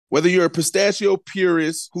Whether you're a pistachio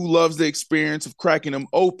purist who loves the experience of cracking them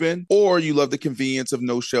open, or you love the convenience of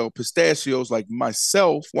no-shell pistachios like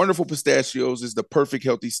myself, Wonderful Pistachios is the perfect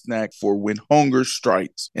healthy snack for when hunger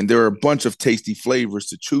strikes. And there are a bunch of tasty flavors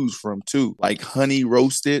to choose from too, like honey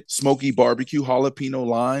roasted, smoky barbecue, jalapeno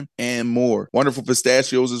lime, and more. Wonderful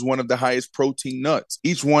Pistachios is one of the highest protein nuts.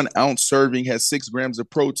 Each 1 ounce serving has 6 grams of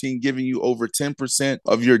protein, giving you over 10%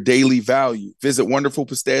 of your daily value. Visit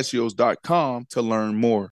wonderfulpistachios.com to learn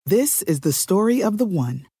more. This is the story of the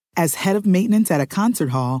one. As head of maintenance at a concert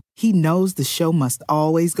hall, he knows the show must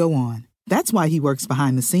always go on. That's why he works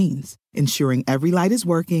behind the scenes, ensuring every light is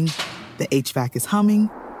working, the HVAC is humming,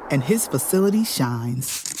 and his facility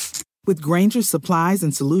shines. With Grainger's supplies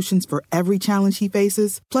and solutions for every challenge he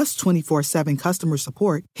faces, plus 24/7 customer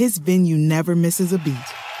support, his venue never misses a beat.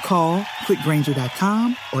 Call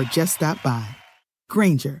quickgrainger.com or just stop by.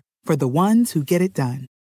 Grainger, for the ones who get it done.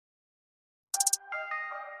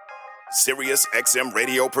 Sirius XM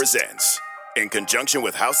Radio presents, in conjunction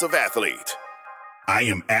with House of Athlete, I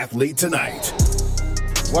Am Athlete Tonight.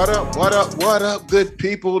 What up, good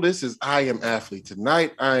people? This is I Am Athlete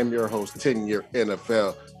Tonight. I am your host, 10-year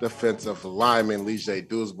NFL defensive lineman, Lige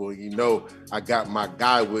Douzable. You know, I got my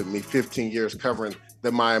guy with me, 15 years covering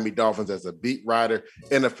the Miami Dolphins as a beat writer,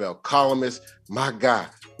 NFL columnist, my guy,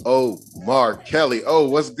 Omar Kelly. Oh,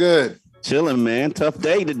 what's good? Chilling, man. Tough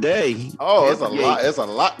day today. Oh, it's a lot. It's a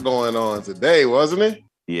lot going on today, wasn't it?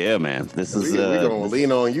 Yeah, man. We're gonna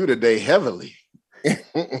lean on you today heavily.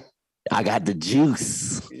 I got the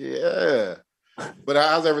juice. Yeah. But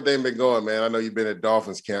how's everything been going, man? I know you've been at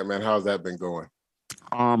Dolphins camp, man. How's that been going?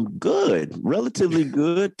 Good. Relatively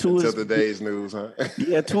good. Until today's news, huh?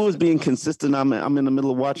 Yeah, Tua's being consistent. I'm in the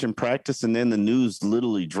middle of watching practice, and then the news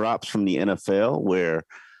literally drops from the NFL where,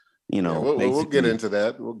 you know, we'll get into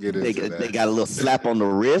that. They got a little slap on the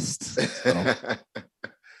wrist. So.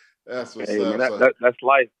 That's what's up. Man, that's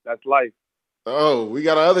life. That's life. Oh, we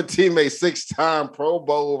got our other teammate, 6-time Pro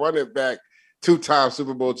Bowl running back, 2-time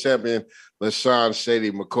Super Bowl champion, LaShawn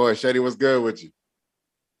Shady McCoy. Shady, what's good with you?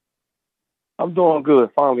 I'm doing good.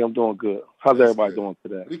 Finally, I'm doing good. How's everybody doing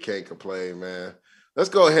today? We can't complain, man. Let's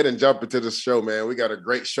go ahead and jump into the show, man. We got a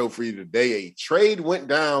great show for you today. A trade went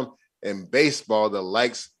down in baseball, the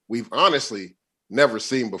likes we've honestly never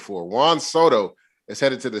seen before. Juan Soto is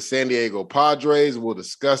headed to the San Diego Padres. We'll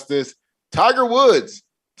discuss this. Tiger Woods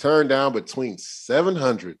turned down between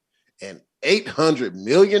 $700 and $800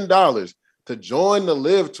 million to join the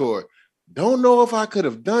LIV Tour. Don't know if I could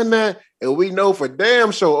have done that. And we know for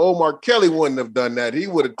damn sure Omar Kelly wouldn't have done that. He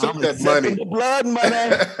would have took that money. The blood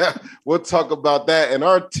money. We'll talk about that. And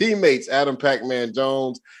our teammates, Adam Pac-Man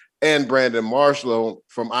Jones and Brandon Marshall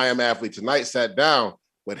from I Am Athlete Tonight, sat down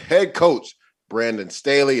with head coach Brandon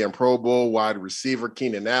Staley and Pro Bowl wide receiver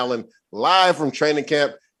Keenan Allen live from training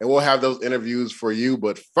camp, and we'll have those interviews for you.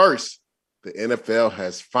 But first, the NFL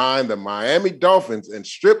has fined the Miami Dolphins and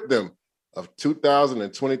stripped them of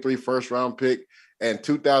 2023 first-round pick and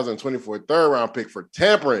 2024 third-round pick for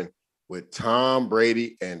tampering with Tom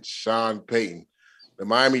Brady and Sean Payton. The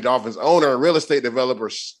Miami Dolphins owner and real estate developer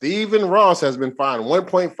Stephen Ross has been fined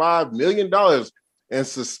 $1.5 million and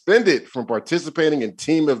suspended from participating in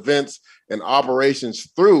team events and operations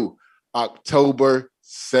through October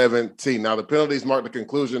 17. Now, the penalties mark the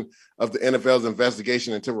conclusion of the NFL's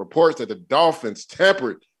investigation into reports that the Dolphins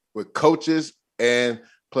tampered with coaches and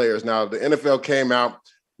players. Now, the NFL came out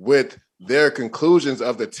with their conclusions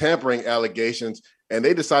of the tampering allegations, and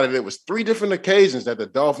they decided it was 3 different occasions that the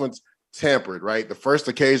Dolphins tampered, right? The first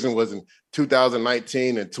occasion was in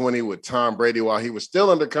 2019 and 20 with Tom Brady while he was still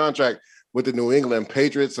under contract with the New England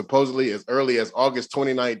Patriots. Supposedly as early as August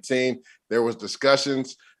 2019, there was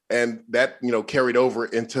discussions, and that, carried over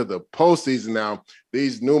into the postseason. Now,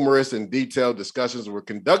 these numerous and detailed discussions were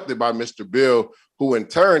conducted by Mr. Bill, who in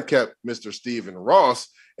turn kept Mr. Stephen Ross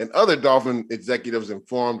and other Dolphin executives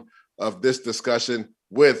informed of this discussion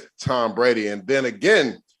with Tom Brady. And then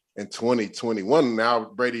again, in 2021, now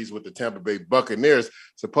Brady's with the Tampa Bay Buccaneers.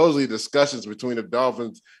 Supposedly discussions between the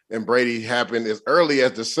Dolphins and Brady happened as early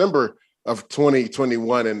as December of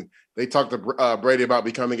 2021. And they talked to Brady about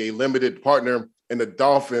becoming a limited partner in the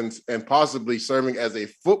Dolphins and possibly serving as a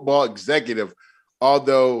football executive,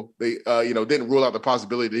 although they, didn't rule out the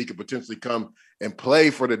possibility that he could potentially come and play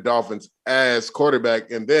for the Dolphins as quarterback.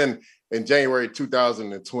 And then in January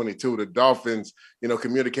 2022, the Dolphins,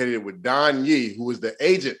 communicated with Don Yee, who was the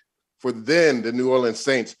agent for then the New Orleans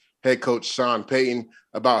Saints head coach Sean Payton,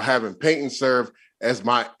 about having Payton serve as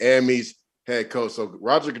Miami's head coach. So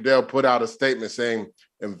Roger Goodell put out a statement saying,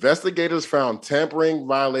 investigators found tampering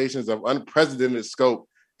violations of unprecedented scope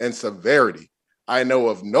and severity I know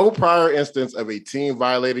of no prior instance of a team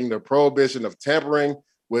violating the prohibition of tampering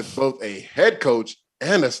with both a head coach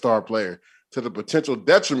and a star player to the potential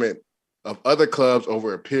detriment of other clubs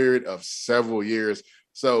over a period of several years.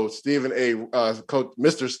 So Coach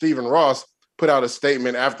Mr. Stephen Ross put out a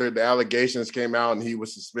statement after the allegations came out and he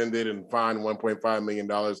was suspended and fined $1.5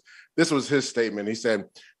 million. This was his statement. He said,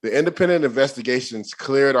 the independent investigations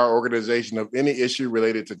cleared our organization of any issue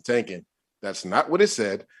related to tanking. That's not what it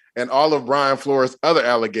said. And all of Brian Flores' other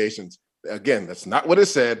allegations. Again, that's not what it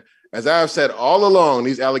said. As I have said all along,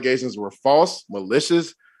 these allegations were false,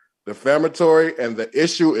 malicious, defamatory, and the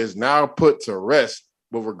issue is now put to rest.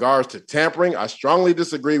 With regards to tampering, I strongly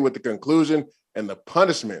disagree with the conclusion and the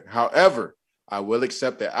punishment. However, I will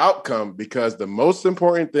accept the outcome because the most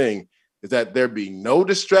important thing is that there be no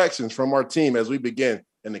distractions from our team as we begin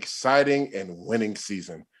an exciting and winning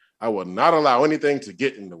season. I will not allow anything to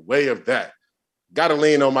get in the way of that. Got to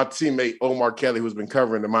lean on my teammate, Omar Kelly, who's been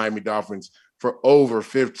covering the Miami Dolphins for over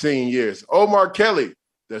 15 years. Omar Kelly,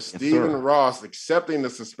 does Stephen Ross accepting the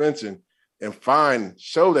suspension and fine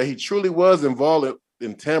show that he truly was involved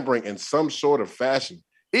in tampering in some sort of fashion,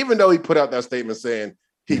 even though he put out that statement saying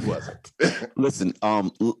he wasn't? Listen,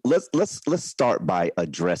 let's start by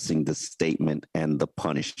addressing the statement and the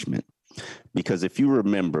punishment. Because if you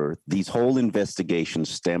remember, these whole investigations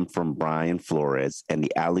stem from Brian Flores and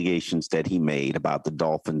the allegations that he made about the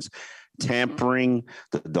Dolphins tampering,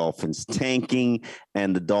 the Dolphins tanking,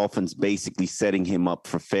 and the Dolphins basically setting him up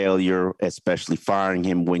for failure, especially firing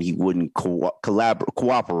him when he wouldn't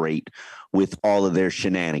cooperate with all of their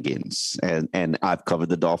shenanigans. And I've covered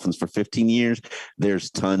the Dolphins for 15 years.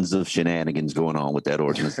 There's tons of shenanigans going on with that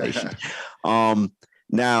organization.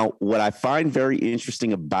 Now, what I find very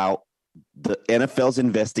interesting about the NFL's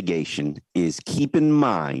investigation is, keep in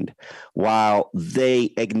mind, while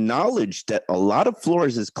they acknowledged that a lot of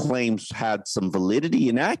Flores' claims had some validity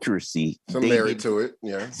and accuracy, some merit to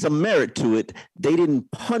it, they didn't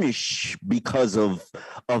punish because of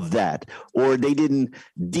that, or they didn't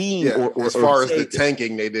deem, as far as the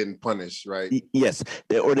tanking, they didn't punish, right? Yes,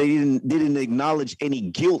 or they didn't acknowledge any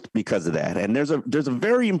guilt because of that. And there's a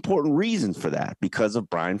very important reason for that, because of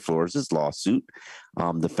Brian Flores' lawsuit.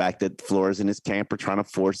 The fact that Flores and his camp are trying to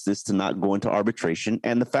force this to not go into arbitration,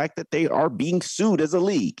 and the fact that they are being sued as a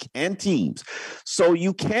league and teams. So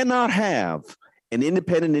you cannot have an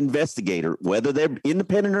independent investigator, whether they're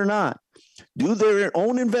independent or not, do their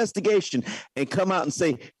own investigation and come out and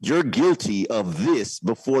say, you're guilty of this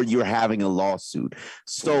before you're having a lawsuit.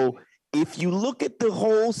 So if you look at the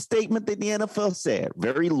whole statement that the NFL said,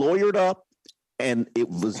 very lawyered up, and it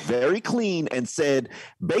was very clean and said,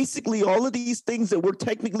 basically, all of these things that we're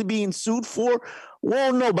technically being sued for, we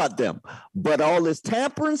don't know about them. But all this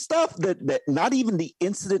tampering stuff, that not even the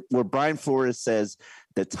incident where Brian Flores says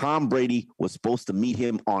that Tom Brady was supposed to meet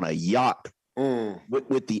him on a yacht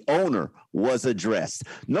with the owner was addressed.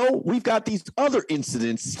 No, we've got these other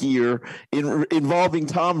incidents here involving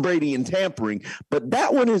Tom Brady and tampering, but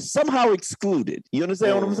that one is somehow excluded. You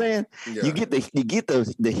understand what I'm saying? Yeah. You get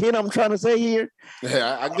the hint I'm trying to say here?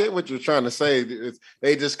 Yeah, I get what you're trying to say.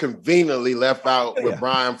 They just conveniently left out what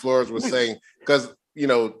Brian Flores was saying, because,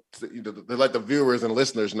 to let the viewers and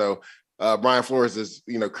listeners know, Brian Flores is,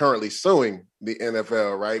 currently suing the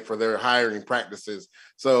NFL, right, for their hiring practices.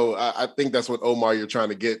 So I think that's what, Omar, you're trying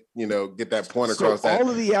to get that point across. So all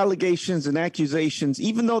of the allegations and accusations,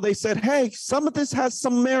 even though they said, hey, some of this has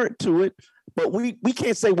some merit to it, but we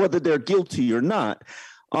can't say whether they're guilty or not.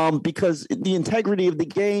 Because the integrity of the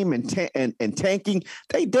game and tanking,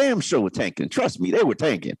 they damn sure were tanking. Trust me, they were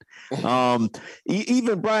tanking.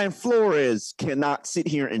 Even Brian Flores cannot sit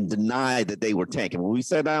here and deny that they were tanking. When we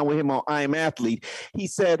sat down with him on I Am Athlete, he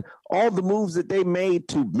said all the moves that they made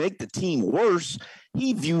to make the team worse,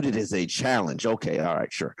 he viewed it as a challenge. Okay, all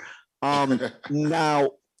right, sure.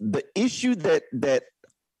 Now, the issue that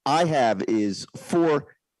I have is for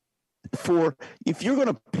if you're going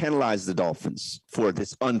to penalize the Dolphins for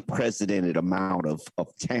this unprecedented amount of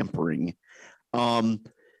tampering,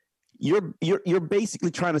 you're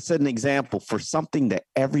basically trying to set an example for something that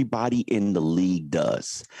everybody in the league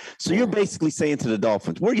does. So you're basically saying to the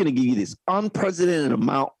Dolphins, we're going to give you this unprecedented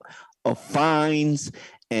amount of fines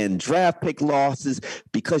and draft pick losses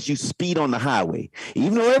because you speed on the highway.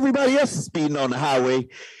 Even though everybody else is speeding on the highway,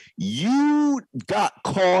 you got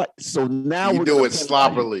caught. So now you do it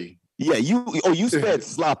sloppily. Yeah, you sped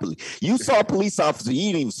sloppily. You saw a police officer, you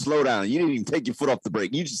didn't even slow down. You didn't even take your foot off the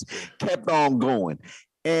brake. You just kept on going.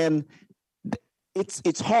 And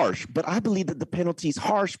it's harsh, but I believe that the penalty is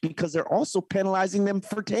harsh because they're also penalizing them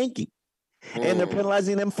for tanking. And they're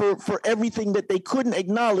penalizing them for everything that they couldn't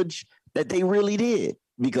acknowledge that they really did.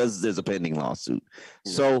 because there's a pending lawsuit.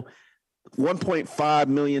 Yeah. So $1.5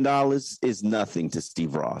 million is nothing to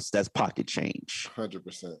Steve Ross. That's pocket change.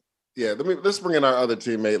 100%. Yeah, let's bring in our other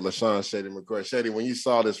teammate, LaShawn Shady McCoy. Shady, when you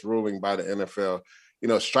saw this ruling by the NFL,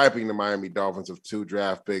 striping the Miami Dolphins of 2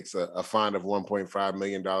 draft picks, a fine of $1.5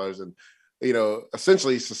 million, and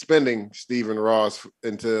essentially suspending Stephen Ross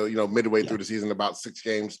until midway through the season, about 6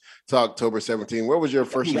 games to October 17. What was your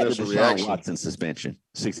first initial reaction? Watson suspension,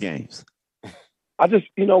 6 games. I just,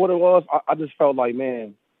 what it was? I just felt like,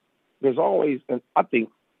 man, there's always, and I think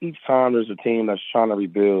each time there's a team that's trying to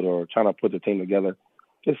rebuild or trying to put the team together,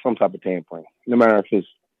 there's some type of tampering. No matter if it's,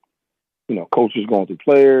 coaches going through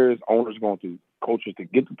players, owners going through coaches to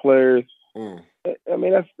get the players. I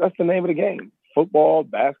mean, that's the name of the game. Football,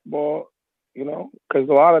 basketball, because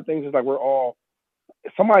a lot of things is like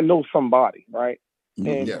somebody knows somebody, right?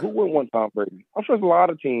 And who wouldn't want Tom Brady? I'm sure there's a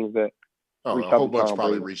lot of teams that a whole bunch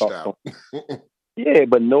probably reached out. Yeah,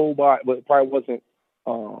 but it probably wasn't,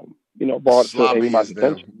 brought to anybody's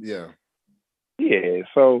attention. Yeah. Yeah,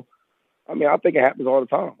 so, I mean, I think it happens all the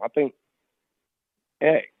time. I think,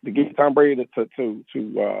 to get Tom Brady to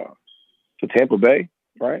Tampa Bay,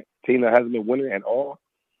 right? Team that hasn't been winning at all.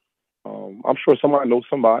 I'm sure somebody knows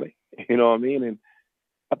somebody. You know what I mean? And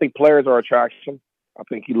I think players are attraction. I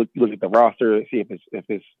think you look at the roster and see if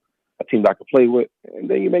it's a team that I can play with, and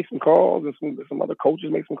then you make some calls, and some other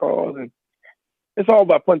coaches make some calls, and it's all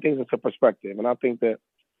about putting things into perspective. And I think that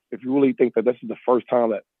if you really think that this is the first time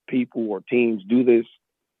that people or teams do this,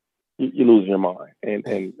 you're losing your mind. And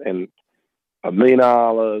 $1 million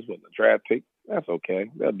with a draft pick, that's okay.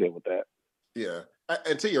 They'll deal with that. Yeah.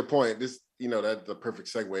 And to your point, this, that's the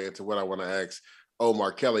perfect segue into what I want to ask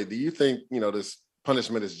Omar Kelly. Do you think, this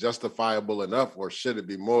punishment is justifiable enough, or should it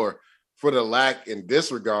be more for the lack and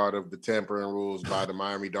disregard of the tampering rules by the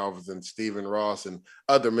Miami Dolphins and Stephen Ross and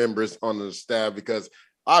other members on the staff? Because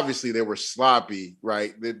obviously they were sloppy,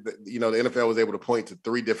 right? The NFL was able to point to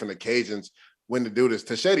 3 different occasions when to do this.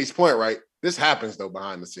 To Shady's point, right? This happens though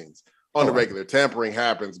behind the scenes on the regular. Tampering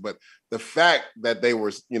happens, but the fact that they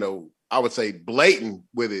were, I would say blatant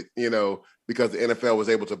with it, because the NFL was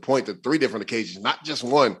able to point to 3 different occasions, not just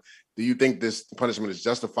one. Do you think this punishment is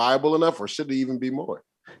justifiable enough, or should it even be more?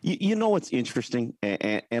 You know what's interesting,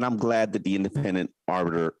 and I'm glad that the independent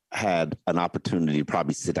arbiter had an opportunity to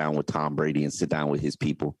probably sit down with Tom Brady and sit down with his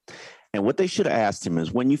people. And what they should have asked him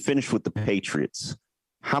is, when you finished with the Patriots,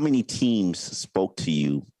 how many teams spoke to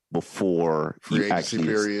you before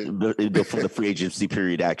before the free agency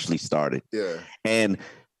period actually started? Yeah. And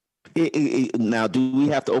now, do we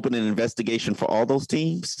have to open an investigation for all those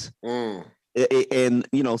teams? And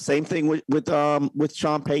same thing with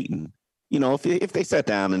Sean Payton. If they sat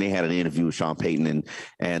down and they had an interview with Sean Payton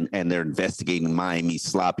and they're investigating Miami's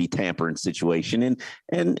sloppy tampering situation,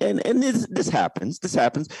 and this happens.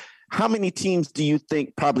 How many teams do you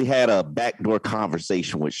think probably had a backdoor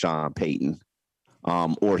conversation with Sean Payton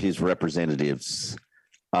or his representatives?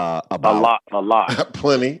 About a lot,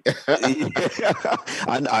 plenty.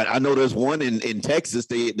 I know there's one in Texas.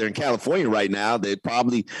 They're in California right now. They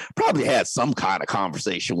probably had some kind of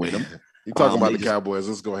conversation with him. You're talking about the Cowboys.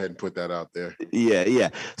 Let's go ahead and put that out there.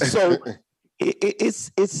 Yeah. So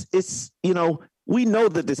it's we know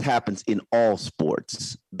that this happens in all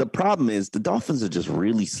sports. The problem is the Dolphins are just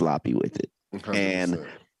really sloppy with it. 100%.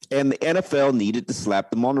 And the NFL needed to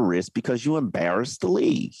slap them on the wrist because you embarrassed the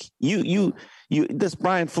league. You this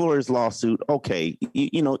Brian Flores lawsuit, okay,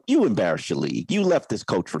 you embarrassed your league. You left this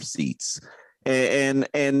coach receipts. And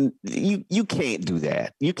you can't do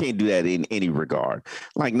that. You can't do that in any regard.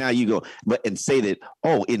 Like, now you go, and say that,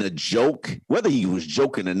 in a joke, whether he was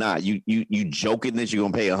joking or not, you joking that you're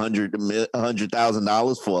gonna pay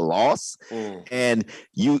 $100,000 for a loss, and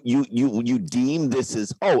you deem this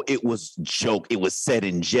as, it was joke, it was said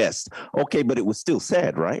in jest. Okay, but it was still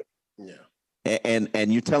said, right? Yeah.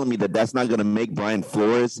 And you're telling me that that's not going to make Brian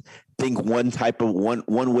Flores think one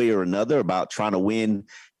way or another about trying to win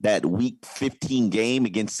that Week 15 game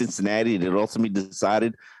against Cincinnati that ultimately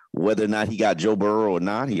decided whether or not he got Joe Burrow or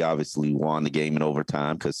not? He obviously won the game in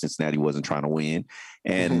overtime because Cincinnati wasn't trying to win.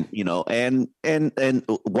 And and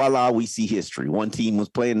voila, we see history. One team was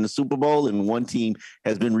playing in the Super Bowl, and one team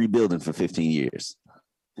has been rebuilding for 15 years.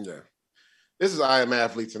 Yeah. This is I Am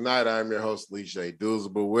Athlete Tonight. I'm your host, Lee J.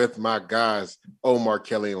 Doozable, with my guys, Omar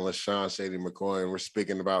Kelly and LaShawn Shady McCoy. And we're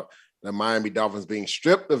speaking about the Miami Dolphins being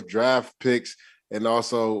stripped of draft picks and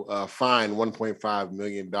also fined $1.5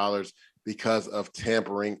 million because of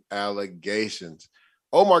tampering allegations.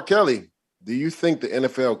 Omar Kelly, do you think the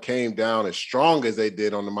NFL came down as strong as they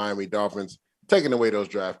did on the Miami Dolphins, taking away those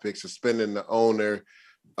draft picks, suspending the owner,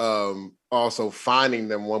 also fining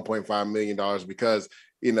them $1.5 million because,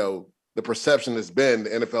 the perception has been the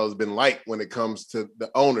NFL has been light when it comes to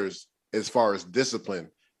the owners as far as discipline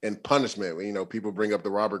and punishment. People bring up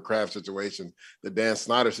the Robert Kraft situation, the Dan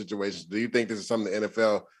Snyder situation. Do you think this is something the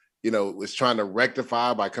NFL, is trying to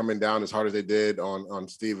rectify by coming down as hard as they did on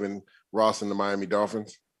Stephen Ross and the Miami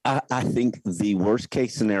Dolphins? I think the worst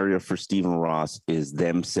case scenario for Stephen Ross is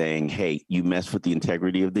them saying, hey, you mess with the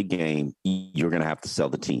integrity of the game, you're going to have to sell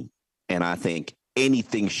the team. And I think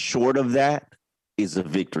anything short of that is a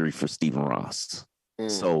victory for Stephen Ross.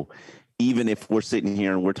 So even if we're sitting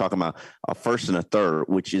here and we're talking about a first and a third,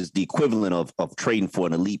 which is the equivalent of trading for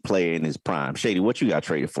an elite player in his prime. Shady, what you got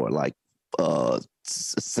traded for? Like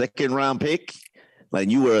second round pick? Like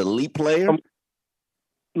you were an elite player?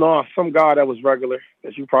 No, some guy that was regular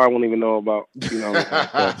that you probably won't even know about.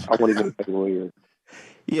 I won't even say who he is.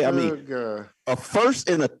 Yeah, I mean, a first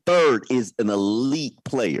and a third is an elite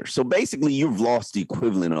player. So basically, you've lost the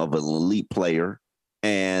equivalent of an elite player,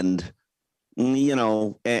 and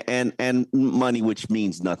and money, which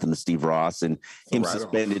means nothing to Steve Ross, and him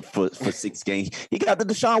suspended for 6 games. He got the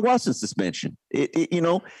Deshaun Watson suspension.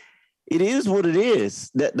 It is what it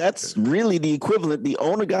is. That's really the equivalent. The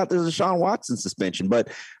owner got the Deshaun Watson suspension. But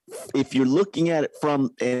if you're looking at it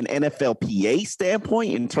from an NFLPA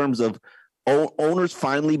standpoint, in terms of owners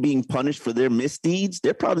finally being punished for their misdeeds,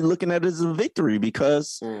 they're probably looking at it as a victory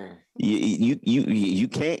because you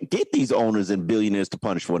can't get these owners and billionaires to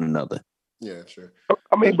punish one another. Yeah, sure.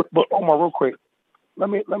 I mean, but Omar, real quick, let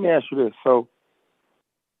me ask you this. So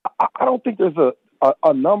I don't think there's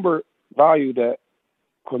a number value that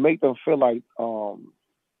could make them feel like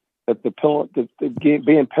that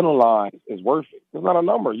being penalized is worth it. There's not a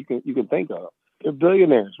number you can think of. They're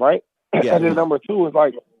billionaires, right? Yeah. And then number two is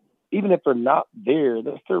like, even if they're not there,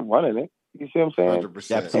 they're still running it. You see what I'm saying?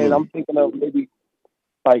 100%. Absolutely. And I'm thinking of maybe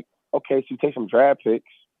like, okay, so you take some draft picks.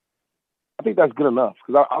 I think that's good enough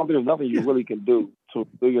because I don't think there's nothing you really can do to a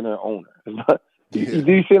billionaire owner. Do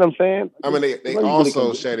you see what I'm saying? I mean, they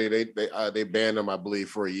also, Shady, they banned him, I believe,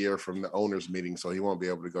 for a year from the owners' meeting, so he won't be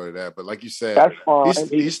able to go to that. But like you said, that's fine.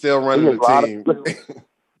 He's still running the team.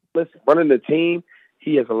 Listen, running the team.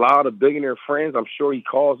 He has a lot of billionaire friends. I'm sure he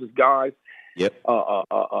calls his guys. Yep.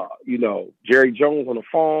 Jerry Jones on the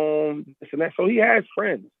phone, this and that. So he has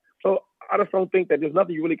friends. So I just don't think that there's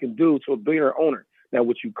nothing you really can do to a billionaire owner. Now,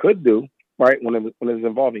 what you could do, right, when it's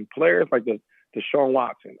involving players like the Deshaun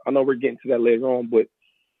Watson. I know we're getting to that later on, but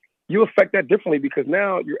you affect that differently because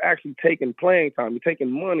now you're actually taking playing time. You're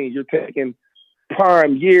taking money. You're taking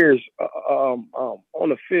prime years on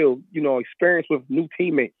the field, experience with new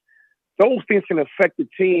teammates. Those things can affect the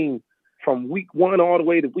team from week 1 all the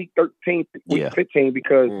way to week 13, week 15,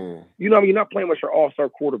 because, you're not playing with your all-star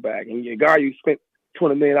quarterback and your guy you spent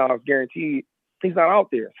 $20 million guaranteed, he's not out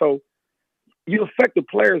there. So you affect the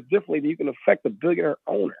players differently than you can affect the billionaire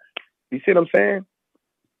owner. You see what I'm saying?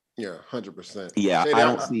 Yeah, 100%. Yeah,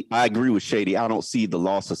 Shady, I agree with Shady. I don't see the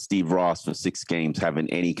loss of Steve Ross for 6 games having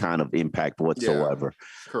any kind of impact whatsoever.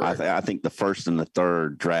 Yeah, I think the first and the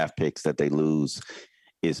third draft picks that they lose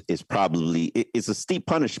is probably it's a steep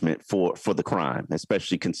punishment for the crime,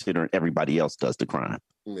 especially considering everybody else does the crime.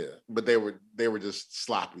 Yeah, but they were just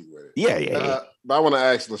sloppy with it. Yeah. But I want to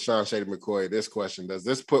ask LaShawn Shady McCoy this question: does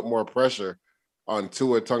this put more pressure on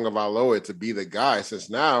Tua Tagovailoa to be the guy, since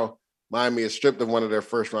now Miami is stripped of one of their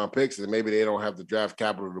first round picks and maybe they don't have the draft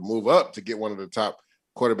capital to move up to get one of the top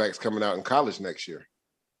quarterbacks coming out in college next year?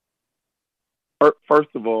 First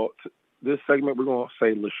of all, this segment we're going to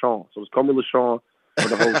say LaShawn. So it's call me LaShawn for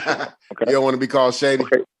the whole show. Okay? You don't want to be called Shady?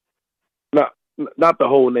 Okay. Not the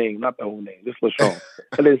whole name. Just LaShawn.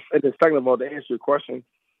 and then second of all, to answer your question,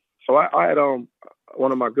 so I had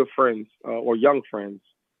one of my good friends or young friends,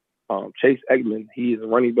 Chase Eggman. He's a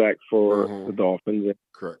running back for the Dolphins.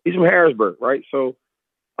 Correct. He's from Harrisburg, right? So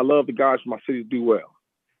I love the guys from my city to do well.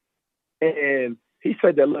 And he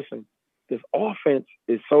said that, listen, this offense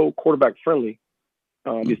is so quarterback friendly.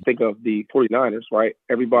 Just think of the 49ers, right?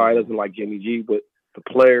 Everybody doesn't like Jimmy G, but the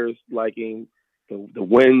players like him. The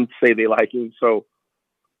wins say they like him. So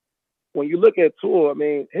when you look at Tua, I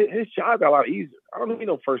mean, his job got a lot easier. I don't need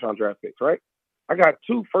no first-round draft picks, right? I got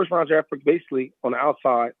 2 first-round draft picks basically on the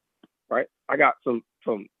outside, right? I got some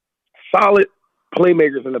solid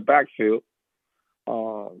playmakers in the backfield,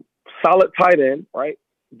 solid tight end, right?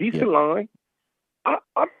 Decent line.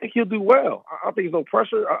 I think he'll do well. I think there's no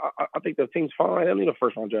pressure. I think the team's fine. I don't need a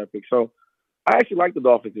first-round draft pick. So I actually like the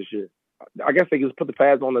Dolphins this year. I guess they just put the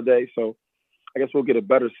pads on today, so I guess we'll get a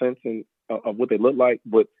better sense of what they look like.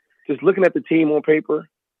 But just looking at the team on paper,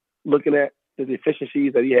 looking at the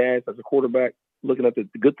efficiencies that he has as a quarterback, looking at the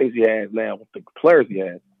good things he has now with the players he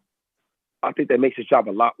has, I think that makes his job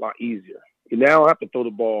a lot easier. You now have to throw the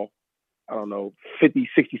ball, 50,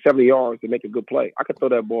 60, 70 yards to make a good play. I could throw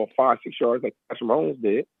that ball 5, 6 yards like Patrick Mahomes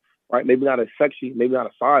did, right? Maybe not as sexy, maybe not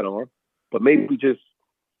a sidearm, but maybe we just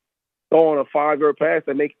throw on a 5-yard pass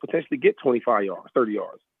that may potentially get 25 yards, 30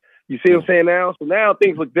 yards. You see what I'm saying now? So now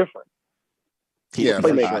things look different. Yeah, for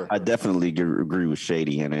sure. I definitely agree with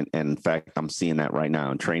Shady, and in fact, I'm seeing that right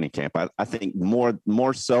now in training camp. I think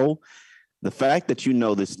more so the fact that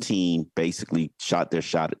this team basically shot their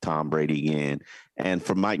shot at Tom Brady again, and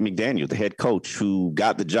for Mike McDaniel, the head coach who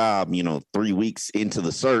got the job, 3 weeks into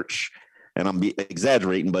the search, and I'm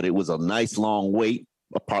exaggerating, but it was a nice long wait,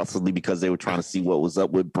 possibly because they were trying to see what was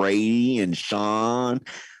up with Brady and Sean.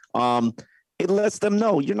 It lets them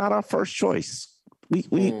know you're not our first choice. We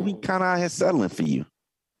kind of out here settling for you.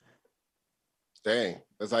 Dang,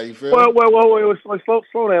 that's how you feel? Well,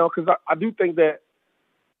 slow down, because I do think that,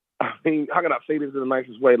 how can I say this in the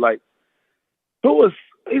nicest way? Like, Tua,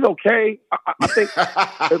 he's okay. I think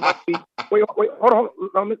there might be, wait, hold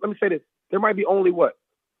on. Let me say this. There might be only,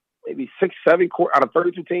 maybe 6, 7, out of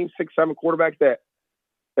 32 teams, 6, 7 quarterbacks that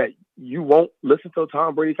you won't listen to a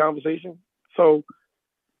Tom Brady conversation. So,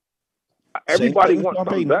 everybody wants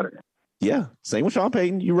something better. Yeah, same with Sean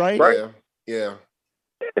Payton. You're right. Yeah.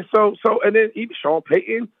 So, and then even Sean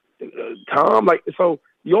Payton, Tom, so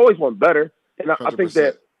you always want better. And I think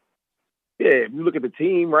that, if you look at the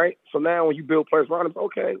team, right? So now when you build players around him,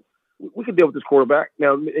 okay, we can deal with this quarterback.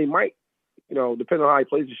 Now, they might, depending on how he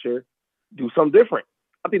plays this year, do something different.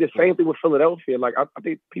 I think the same thing with Philadelphia. Like, I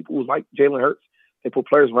think people who like Jalen Hurts, they put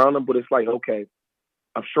players around him, but it's like, okay,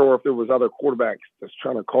 I'm sure if there was other quarterbacks that's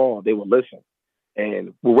trying to call, they would listen.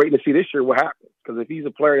 And we're waiting to see this year what happens. Because if he's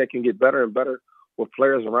a player that can get better and better with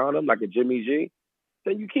players around him, like a Jimmy G,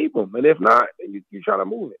 then you keep him. And if not, then you try to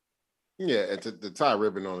move it. Yeah, and to tie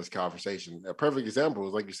ribbon on this conversation, a perfect example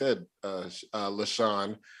is, like you said,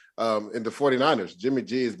 LaShawn, in the 49ers. Jimmy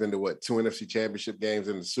G has been to, 2 NFC championship games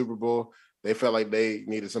in the Super Bowl. They felt like they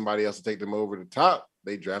needed somebody else to take them over the top.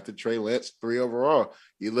 They drafted Trey Lance 3 overall.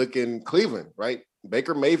 You look in Cleveland, right?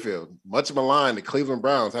 Baker Mayfield, much maligned. The Cleveland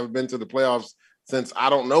Browns haven't been to the playoffs since I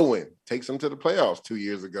don't know when. Takes them to the playoffs 2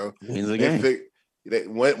 years ago. Wins a game. They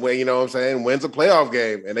went, wins a playoff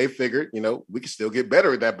game, and they figured, we can still get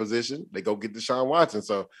better at that position. They go get Deshaun Watson.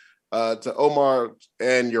 So to Omar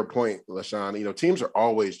and your point, LaShawn, teams are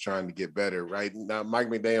always trying to get better, right? Now, Mike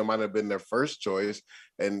McDaniel might have been their first choice,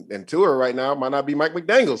 and Tua right now might not be Mike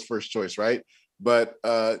McDaniel's first choice, right? But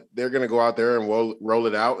they're going to go out there and roll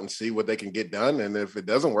it out and see what they can get done. And if it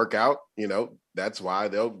doesn't work out, that's why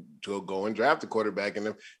they'll go and draft a quarterback. And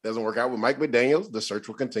if it doesn't work out with Mike McDaniels, the search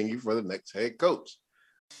will continue for the next head coach.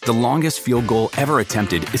 The longest field goal ever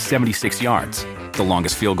attempted is 76 yards. The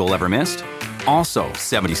longest field goal ever missed? Also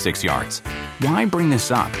 76 yards. Why bring this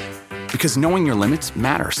up? Because knowing your limits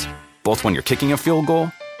matters, both when you're kicking a field goal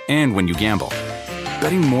and when you gamble.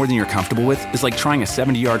 Betting more than you're comfortable with is like trying a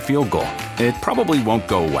 70-yard field goal. It probably won't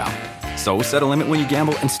go well. So set a limit when you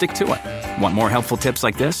gamble and stick to it. Want more helpful tips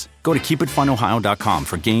like this? Go to keepitfunohio.com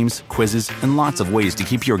for games, quizzes, and lots of ways to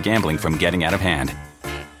keep your gambling from getting out of hand.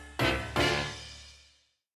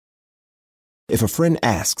 If a friend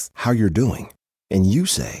asks how you're doing, and you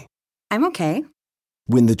say, I'm okay.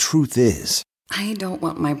 When the truth is, I don't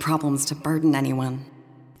want my problems to burden anyone.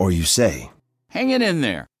 Or you say, hang it in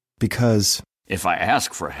there. Because if I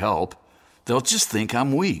ask for help, they'll just think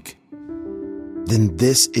I'm weak. Then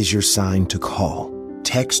this is your sign to call,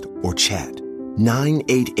 text, or chat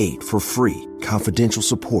 988 for free, confidential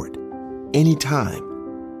support.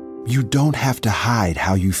 Anytime. You don't have to hide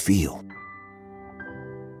how you feel.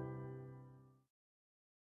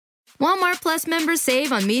 Walmart Plus members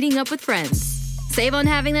save on meeting up with friends. Save on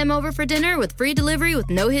having them over for dinner with free delivery with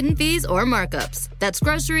no hidden fees or markups. That's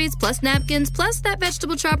groceries, plus napkins, plus that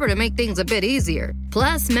vegetable chopper to make things a bit easier.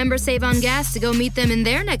 Plus, members save on gas to go meet them in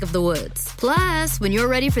their neck of the woods. Plus, when you're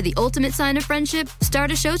ready for the ultimate sign of friendship,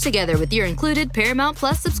 start a show together with your included Paramount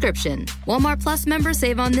Plus subscription. Walmart Plus members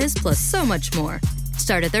save on this plus so much more.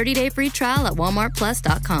 Start a 30-day free trial at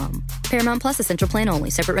walmartplus.com. Paramount Plus Essential Plan only.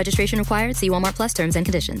 Separate registration required. See Walmart Plus terms and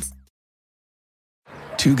conditions.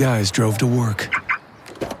 2 guys drove to work.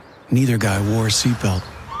 Neither guy wore a seatbelt.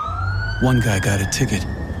 One guy got a ticket.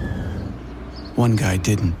 One guy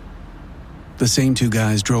didn't. The same 2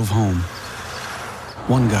 guys drove home.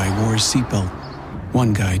 One guy wore his seatbelt.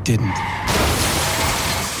 One guy didn't.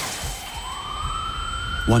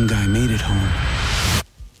 One guy made it home.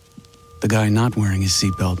 The guy not wearing his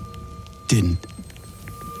seatbelt didn't.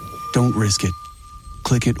 Don't risk it.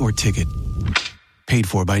 Click it or ticket. Paid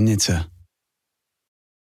for by NHTSA.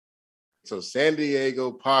 So San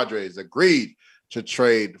Diego Padres agreed to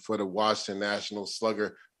trade for the Washington Nationals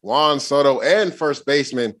slugger Juan Soto and first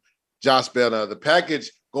baseman Josh Bell. Now, the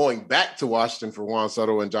package going back to Washington for Juan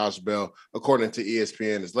Soto and Josh Bell, according to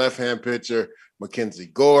ESPN, is left-hand pitcher Mackenzie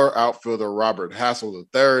Gore, outfielder Robert Hassel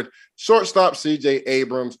III, shortstop C.J.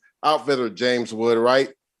 Abrams, outfielder James Wood,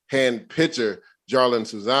 right-hand pitcher Jarlin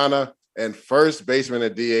Susana, and first baseman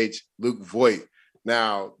at DH Luke Voigt.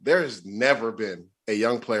 Now, there has never been a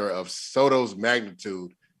young player of Soto's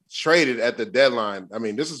magnitude traded at the deadline. I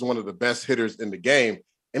mean, this is one of the best hitters in the game,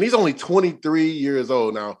 and he's only 23 years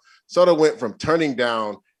old. Now, Soto went from turning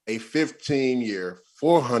down a 15-year,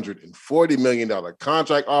 $440 million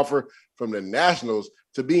contract offer from the Nationals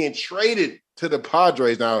to being traded to the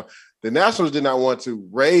Padres. Now, the Nationals did not want to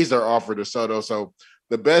raise their offer to Soto, so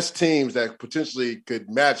the best teams that potentially could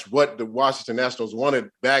match what the Washington Nationals wanted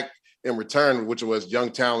back in return, which was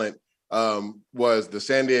young talent, was the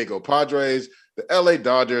San Diego Padres, the LA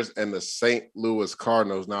Dodgers, and the St. Louis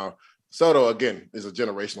Cardinals. Now, Soto, again, is a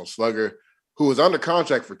generational slugger who is under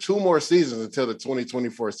contract for 2 more seasons until the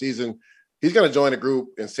 2024 season. He's going to join a group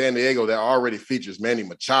in San Diego that already features Manny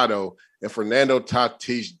Machado and Fernando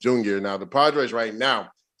Tatis Jr. Now, the Padres right now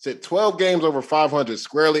sit 12 games over 500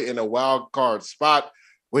 squarely in a wild card spot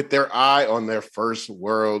with their eye on their first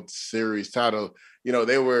World Series title. You know,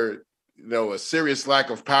 they were, a serious lack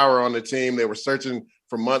of power on the team. They were searching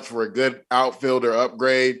for months for a good outfielder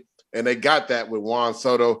upgrade, and they got that with Juan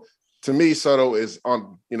Soto. To me, Soto is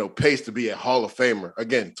on, pace to be a Hall of Famer.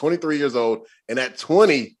 Again, 23 years old, and at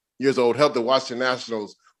 20 years old, helped the Washington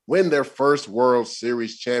Nationals win their first World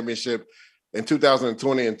Series championship. In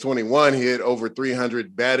 2020 and 21, he had over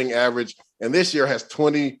 300 batting average, and this year has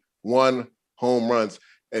 21 home runs.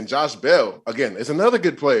 And Josh Bell, again, is another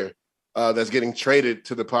good player that's getting traded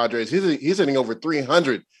to the Padres. He's hitting over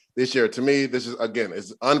 300 this year. To me, this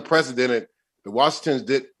is unprecedented. The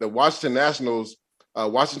Washington Nationals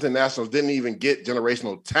didn't even get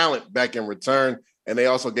generational talent back in return, and they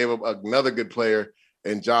also gave up another good player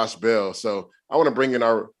in Josh Bell. So I want to bring in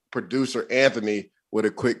our producer, Anthony, with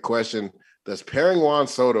a quick question. Does pairing Juan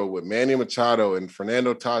Soto with Manny Machado and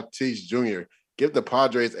Fernando Tatis Jr. give the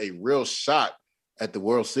Padres a real shot at the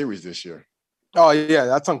World Series this year? Oh, yeah,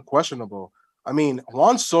 that's unquestionable. I mean,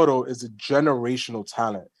 Juan Soto is a generational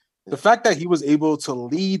talent. The fact that he was able to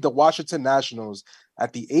lead the Washington Nationals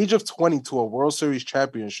at the age of 20 to a World Series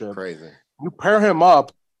championship. Crazy. You pair him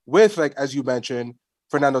up with, as you mentioned,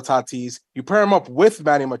 Fernando Tatis. You pair him up with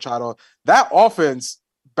Manny Machado. That offense,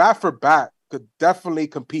 bat for bat, could definitely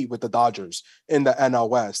compete with the Dodgers in the NL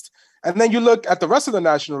West. And then you look at the rest of the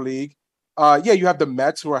National League. You have the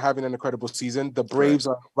Mets, who are having an incredible season. The Braves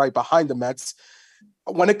are right behind the Mets.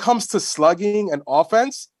 When it comes to slugging and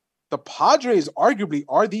offense, the Padres arguably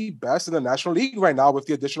are the best in the National League right now with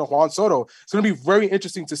the addition of Juan Soto. It's going to be very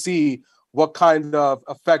interesting to see what kind of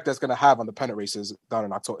effect that's going to have on the pennant races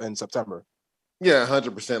down in September. Yeah,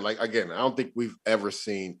 100%. Again, I don't think we've ever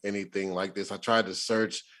seen anything like this. I tried to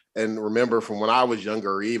search and remember from when I was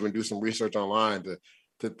younger, or even do some research online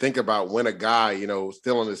to think about when a guy,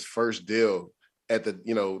 still on his first deal at the,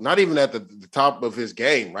 not even at the top of his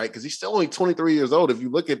game, right? Because he's still only 23 years old. If you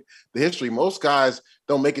look at the history, most guys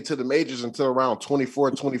don't make it to the majors until around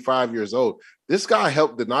 24, 25 years old. This guy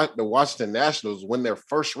helped the Washington Nationals win their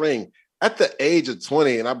first ring at the age of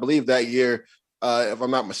 20. And I believe that year, if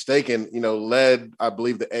I'm not mistaken, led, I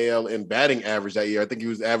believe, the AL in batting average that year. I think he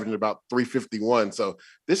was averaging about 351. So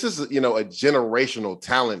this is, a generational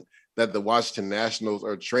talent that the Washington Nationals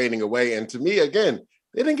are trading away. And to me, again,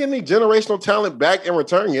 they didn't get any generational talent back in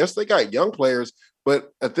return. Yes, they got young players,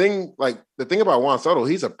 but the thing about Juan Soto,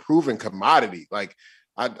 he's a proven commodity.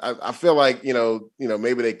 I feel like,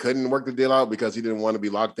 maybe they couldn't work the deal out because he didn't want to be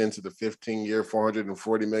locked into the 15-year,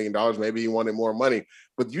 $440 million. Maybe he wanted more money,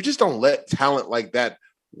 but you just don't let talent like that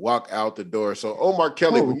walk out the door. So Omar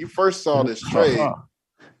Kelly, when you first saw this trade,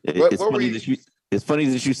 it's funny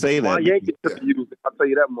that you say that. My Yankees could use it. I'll tell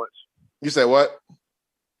you that much. You said what?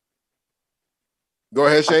 Go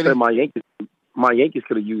ahead, Shady. I said my Yankees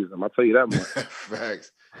could have used them. I'll tell you that much.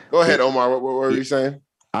 Facts. Go ahead, Omar. What were you saying?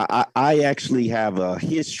 I actually have a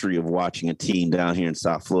history of watching a team down here in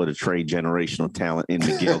South Florida trade generational talent in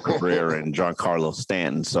Miguel Cabrera and Giancarlo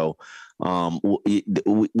Stanton. So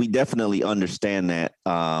we definitely understand that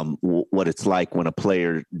what it's like when a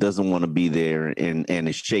player doesn't want to be there and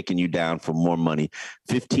is shaking you down for more money.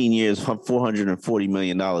 15 years, $440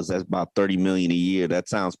 million. That's about $30 million a year. That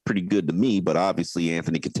sounds pretty good to me, but obviously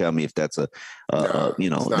Anthony can tell me if that's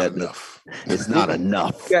enough. It's not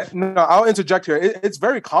enough. Yeah, no, I'll interject here. It's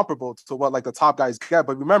very comparable to what the top guys get,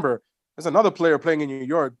 but remember, there's another player playing in New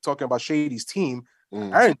York talking about Shady's team.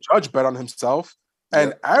 Aaron Judge bet on himself.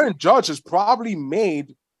 And Aaron Judge has probably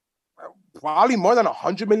made more than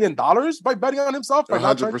 $100 million by betting on himself.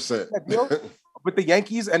 100%. With the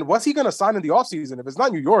Yankees. And what's he going to sign in the offseason? If it's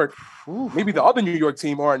not New York, maybe the other New York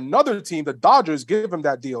team or another team, the Dodgers, give him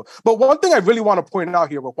that deal. But one thing I really want to point out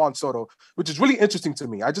here with Juan Soto, which is really interesting to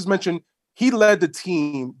me, I just mentioned he led the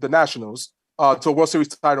team, the Nationals, to a World Series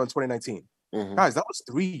title in 2019. Guys, that was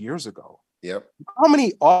 3 years ago. Yep. How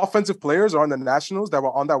many offensive players are on the Nationals that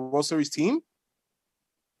were on that World Series team?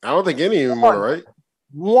 I don't think any anymore, right?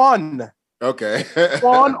 One. Okay.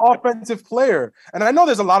 One offensive player. And I know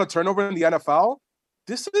there's a lot of turnover in the NFL.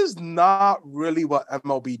 This is not really what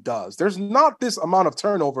MLB does. There's not this amount of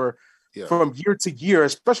turnover from year to year,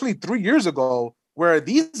 especially 3 years ago, where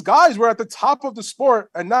these guys were at the top of the sport,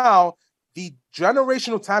 and now the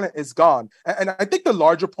generational talent is gone. And I think the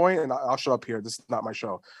larger point, and I'll show up here, this is not my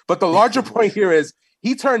show, but the larger point here is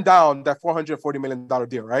he turned down that $440 million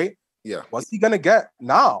deal, right? Yeah. What's he going to get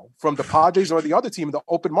now from the Padres or the other team in the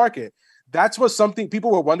open market? That's what something people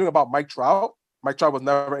were wondering about Mike Trout. Mike Trout was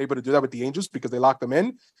never able to do that with the Angels because they locked him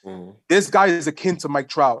in. This guy is akin to Mike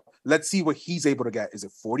Trout. Let's see what he's able to get. Is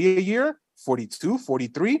it 40 a year, 42,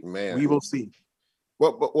 43? Man, we will see.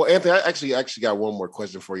 Well, Anthony, I actually got one more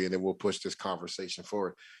question for you, and then we'll push this conversation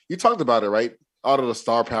forward. You talked about it, right? All of the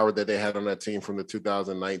star power that they had on that team from the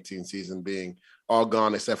 2019 season being all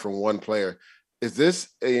gone except for one player. Is this,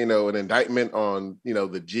 an indictment on, the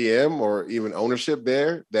GM or even ownership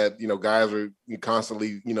there that, guys are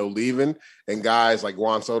constantly, leaving, and guys like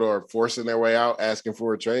Juan Soto are forcing their way out, asking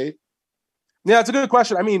for a trade? Yeah, it's a good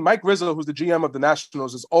question. I mean, Mike Rizzo, who's the GM of the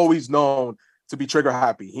Nationals, is always known to be trigger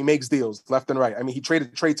happy. He makes deals left and right. I mean, he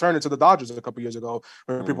traded Trey Turner to the Dodgers a couple years ago,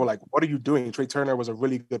 where people were like, what are you doing? Trey Turner was a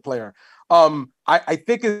really good player. I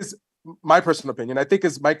think is my personal opinion. I think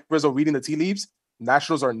is Mike Rizzo reading the tea leaves.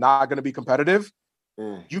 Nationals are not going to be competitive.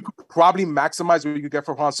 You could probably maximize what you get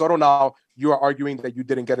from Juan Soto. Now, you are arguing that you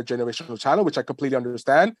didn't get a generational talent, which I completely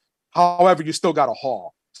understand. However, you still got a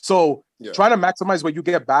haul. So trying to maximize what you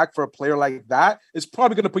get back for a player like that is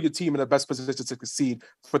probably going to put your team in the best position to succeed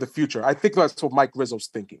for the future. I think that's what Mike Rizzo's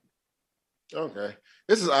thinking. Okay.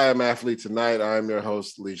 This is I Am Athlete Tonight. I'm your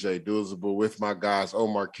host, Lijay Douzable, with my guys,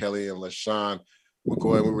 Omar Kelly and LaShawn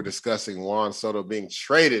McCoy. We were discussing Juan Soto being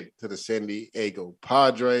traded to the San Diego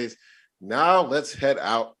Padres. Now let's head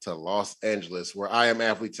out to Los Angeles, where I Am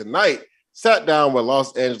Athlete Tonight sat down with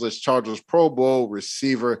Los Angeles Chargers Pro Bowl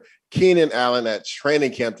receiver Keenan Allen at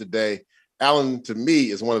training camp today. Allen, to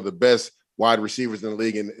me, is one of the best wide receivers in the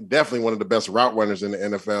league and definitely one of the best route runners in the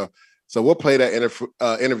NFL. So we'll play that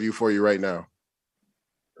interview for you right now.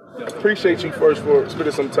 Appreciate you first for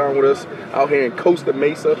spending some time with us out here in Costa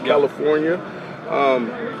Mesa, California.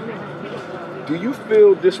 Do you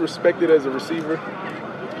feel disrespected as a receiver?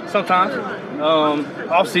 Sometimes,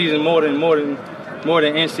 off season more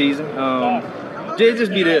than in season.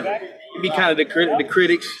 Just be kind of the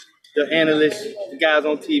critics, the analysts, the guys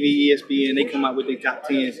on TV, ESPN. They come out with their top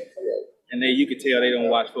 10s, and you can tell they don't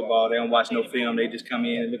watch football. They don't watch no film. They just come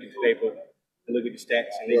in and look at the paper, and look at the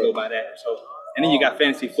stats, and they go by that. So, and then you got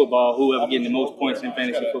fantasy football. Whoever getting the most points in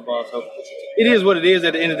fantasy football. So, it is what it is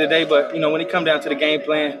at the end of the day. But when it come down to the game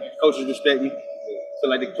plan, coaches respect me. So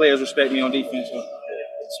like the players respect me on defense. So.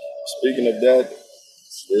 Speaking of that,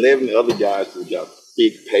 11 other guys who got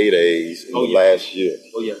big paydays in the last year.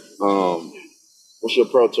 Oh, yeah. What's your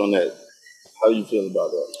approach on that? How do you feel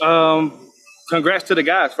about that? Congrats to the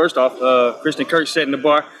guys. First off, Christian Kirk setting the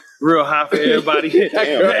bar real high for everybody. Real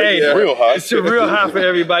high. It's real high for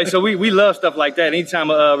everybody. So we love stuff like that. Anytime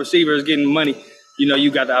a receiver is getting money,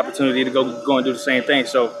 you got the opportunity to go and do the same thing.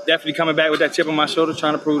 So definitely coming back with that chip on my shoulder,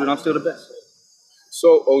 trying to prove that I'm still the best.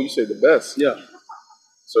 So, you say the best? Yeah.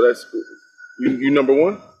 So that's you number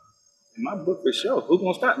one? In my book for sure. Who's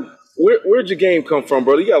gonna stop me? Where'd your game come from,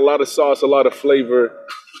 brother? You got a lot of sauce, a lot of flavor.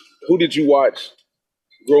 Who did you watch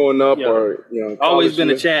growing up, or always been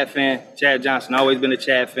a Chad fan. Chad Johnson. Always been a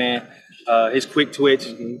Chad fan. His quick twitch,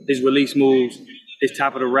 his release moves, his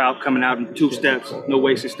top of the route coming out in 2 steps, no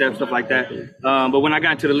wasted steps, stuff like that. But when I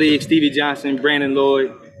got into the league, Stevie Johnson, Brandon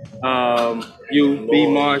Lloyd. B.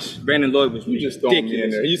 Marsh, Brandon Lloyd was ridiculous. Just throw me in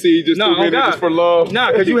there. You see, he just threw me in there just for love.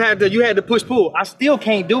 Because you had to push pull. I still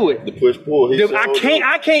can't do it. The push pull.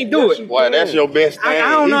 I can't do it. Why? That's your best thing. I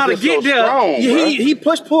don't know how to get there. Strong, he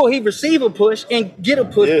push pull. He receive a push and get a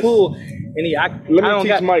push pull. And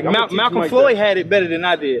Malcolm Floyd had it better than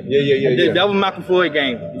I did. Yeah. That was Malcolm Floyd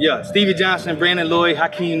game. Yeah, Stevie Johnson, Brandon Lloyd,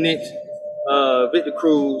 Hakeem Nicks, Victor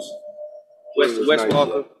Cruz, Wes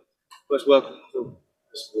Welker.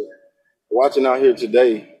 Watching out here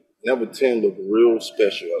today, number 10 looked real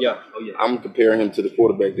special. Yeah. I'm comparing him to the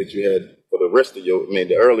quarterback that you had for the rest of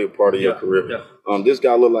the earlier part of your career. Yeah. This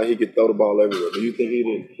guy looked like he could throw the ball everywhere. Do you think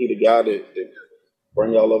he the guy that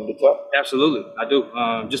bring y'all over the top? Absolutely, I do.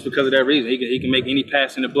 Just because of that reason, he can make any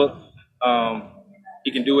pass in the book.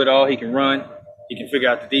 He can do it all. He can run. He can figure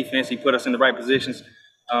out the defense. He put us in the right positions.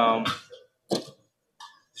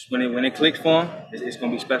 When it clicks for him, it's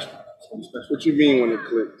going to be special. What you mean when it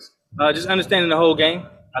clicks? Just understanding the whole game.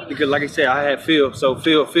 I think, like I said, I had Phil, so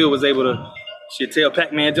Phil was able to tell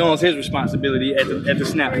Pac-Man Jones his responsibility at the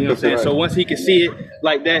snap. You know what I'm saying? Right. So once he can see it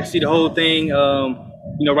like that, see the whole thing.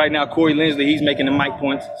 Right now Corey Linsley, he's making the mic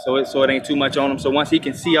points, so it ain't too much on him. So once he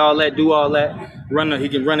can see all that, do all that, he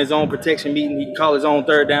can run his own protection meeting. He can call his own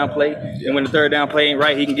third down play, and when the third down play ain't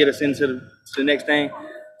right, he can get us into the next thing.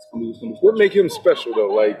 What make him special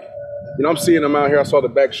though? Like, I'm seeing him out here. I saw the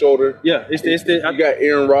back shoulder. Yeah, you got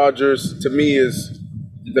Aaron Rodgers. To me, is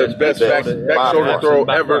the best back shoulder throw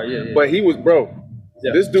ever. Yeah. But he was,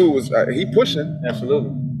 this dude was he pushing.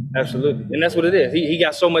 Absolutely, and that's what it is. He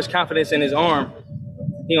got so much confidence in his arm.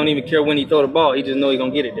 He don't even care when he throw the ball. He just know he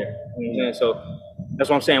gonna get it there. You know what I'm saying? So that's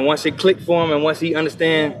what I'm saying. Once it clicked for him, and once he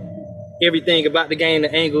understand everything about the game,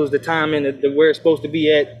 the angles, the timing, the where it's supposed to be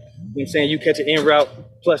at. You know what I'm saying? You catch an in route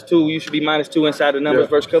 +2, you should be -2 inside the numbers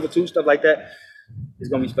versus cover 2, stuff like that. It's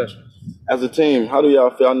gonna be special. As a team, how do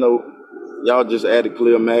y'all feel? I know y'all just added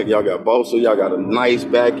Khalil Mack. Y'all got Bosa. Y'all got a nice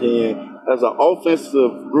back end. As an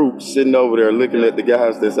offensive group sitting over there looking at the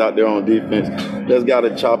guys that's out there on defense, that's got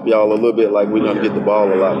to chop y'all a little bit like we're going to get the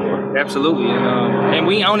ball a lot more. Absolutely. And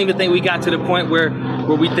I don't even think we got to the point where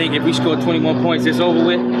we think if we score 21 points, it's over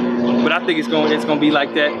with. But I think it's going to be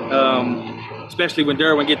like that, especially when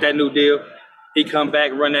Derwin get that new deal. He come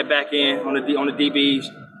back, run that back end on the DBs.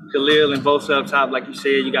 Khalil and Bosa up top, like you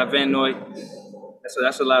said. You got Van Noy.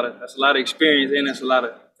 That's a lot of experience, and that's a lot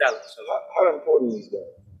of talent. So how important is that?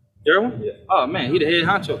 Derwin? Yeah. Oh man, he the head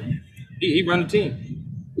honcho. He run the team.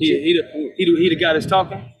 He the guy that's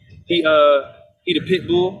talking. He the pit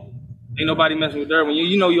bull. Ain't nobody messing with Derwin.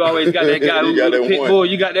 You always got that guy who's the pit bull.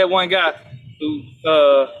 You got that one guy who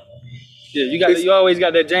you always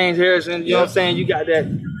got that James Harrison. You know what I'm saying? You got that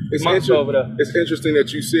monster over there. It's interesting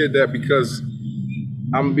that you said that because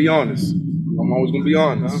I'm gonna be honest. I'm always gonna be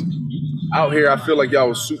honest. Out here, I feel like y'all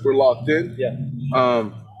was super locked in. Yeah.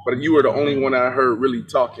 But you were the only one I heard really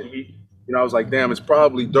talking. Mm-hmm. I was like, damn, it's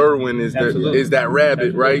probably Derwin is that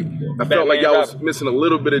rabbit, right? I felt like y'all was missing a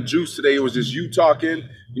little bit of juice today. It was just you talking.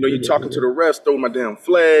 You talking to the rest, throw my damn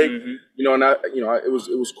flag. Mm-hmm. And it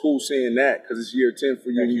was cool seeing that because it's year 10 for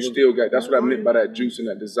you, and you still got. That's what I meant by that juice and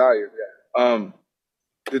that desire.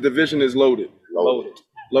 The division is loaded.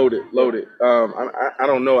 Loaded. I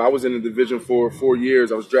don't know. I was in the division for 4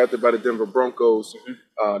 years. I was drafted by the Denver Broncos.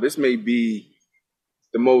 This may be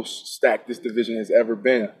the most stacked this division has ever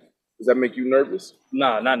been. Does that make you nervous?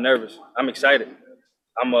 Nah, not nervous. I'm excited.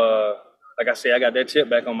 I'm like I say, I got that chip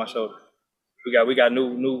back on my shoulder. We got a new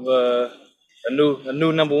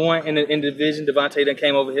number one in the division. Devontae then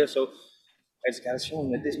came over here, so I just gotta show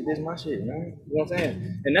him that this is my shit, man. You know what I'm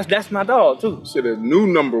saying? And that's my dog too. You said a new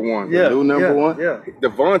number one. Yeah, new number one. Yeah,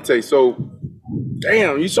 Devontae. So,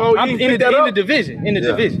 damn, you saw I'm in the division. In the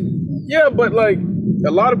division. Yeah, but like. A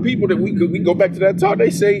lot of people that we go back to that talk, they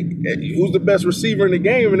say, who's the best receiver in the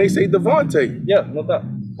game? And they say Devontae. Yeah, no doubt.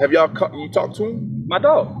 Have you talked to him? My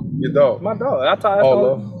dog. Your dog? My dog. I talk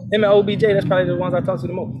him and OBJ, that's probably the ones I talk to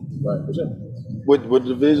the most. Right, for sure. With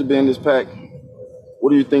the division being this pack, what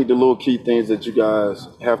do you think the little key things that you guys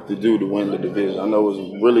have to do to win the division? I know it was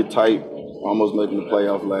really tight, almost making the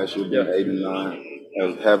playoff last year, being 8-9,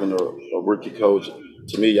 and having a rookie coach.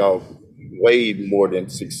 To me, y'all way more than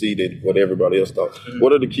succeeded what everybody else thought. Mm-hmm.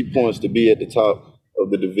 What are the key points to be at the top of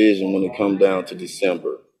the division when it comes down to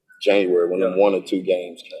December, January, when 1 or 2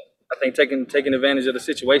 games come? I think taking advantage of the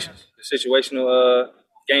situations, the situational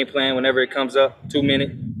game plan whenever it comes up. 2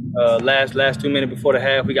 minute, last 2 minutes before the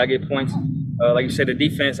half, we got to get points. Like you said, the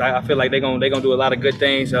defense, I feel like they're gonna do a lot of good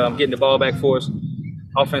things, getting the ball back for us.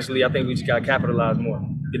 Offensively, I think we just got to capitalize more,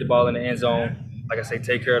 get the ball in the end zone. Like I say,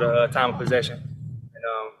 take care of the time of possession.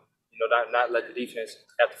 Not let the defense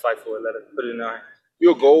have to fight for it. Let it put it in our hand.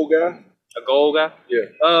 You a goal guy? A goal guy? Yeah.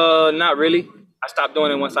 Not really. I stopped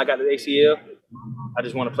doing it once I got the ACL. I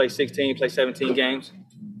just want to play 16, play 17 games,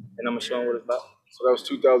 and I'm gonna show them what it's about. So that was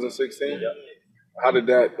 2016. Yeah. How did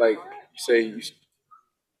that,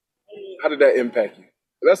 how did that impact you?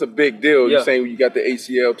 That's a big deal. Yeah. You're saying you got the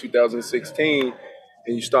ACL 2016,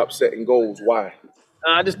 and you stopped setting goals. Why?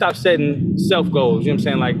 I just stopped setting self goals. You know what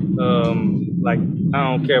I'm saying? Like I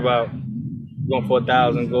don't care about going for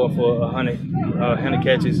 1,000, going for 100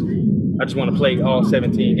 catches. I just want to play all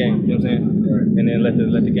 17 games. You know what I'm saying? Right. And then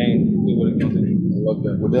let the game do what it's going to do. love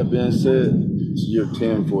that. With that being said, it's year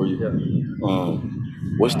 10 for you.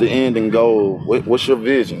 What's the end and goal? What's your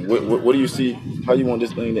vision? What do you see? How you want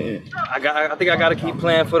this thing to end? I think I got to keep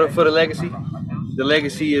playing for the legacy. The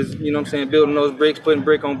legacy is, you know what I'm saying, building those bricks, putting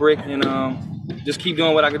brick on brick, and just keep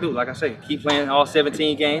doing what I can do. Like I say, keep playing all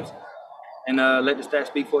 17 games, and let the stats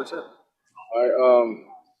speak for itself. All right,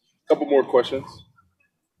 couple more questions.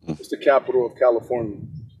 What's the capital of California?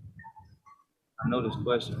 I know this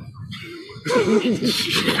question.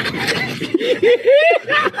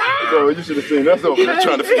 Bro, you should have seen us over there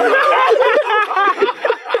trying to figure it out.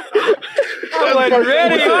 I'm like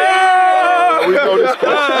ready. We know this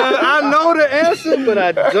question. I know the answer, but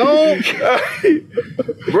I don't.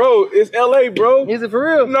 Bro, it's LA, bro. Is it for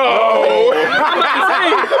real? No.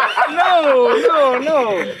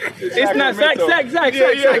 No. It's not sack.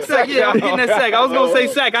 Yeah, I'm getting that sack. I was gonna say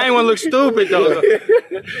sack. I ain't want to look stupid though.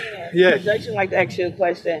 Yeah. Production like to ask you a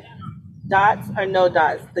question. Dots or no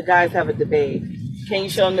dots? The guys have a debate. Can you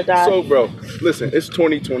show them the dots? So, bro, listen, it's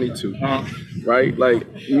 2022, right? Like,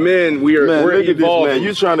 we're look at this, evolving. man.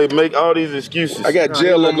 You trying to make all these excuses. I got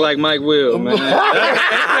jail look like Mike Will, man.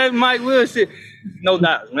 That's Mike Will shit. No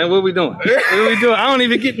dots, man. What we doing? I don't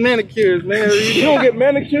even get manicures, man. You don't get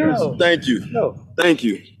manicures? No. Thank you. No. Thank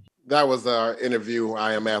you. That was our interview,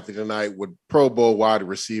 I Am Athlete Tonight, with Pro Bowl wide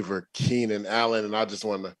receiver Keenan Allen. And I just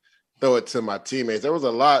want to throw it to my teammates. There was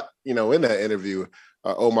a lot, in that interview.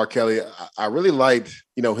 Omar Kelly, I really liked,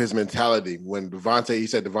 his mentality when he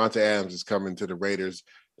said Devontae Adams is coming to the Raiders.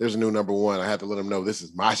 There's a new number one. I had to let him know this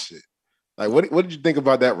is my shit. Like, what did you think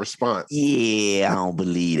about that response? Yeah, I don't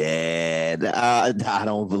believe that. I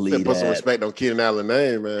don't believe Put that. some respect on Keenan Allen's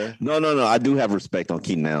name, man. No. I do have respect on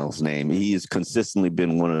Keenan Allen's name. He has consistently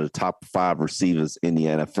been one of the top 5 receivers in the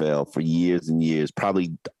NFL for years and years.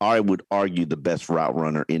 Probably, I would argue, the best route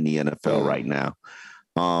runner in the NFL right now.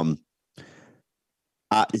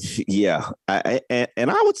 I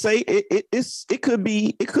would say it could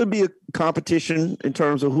be a competition in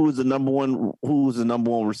terms of who's the number one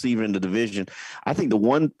receiver in the division. I think the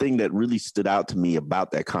one thing that really stood out to me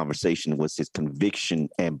about that conversation was his conviction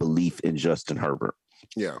and belief in Justin Herbert.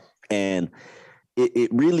 Yeah, and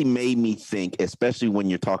it really made me think, especially when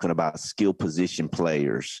you're talking about skill position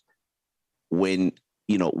players, when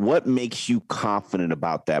what makes you confident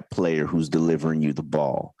about that player who's delivering you the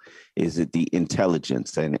ball? Is it the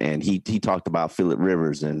intelligence? And he talked about Phillip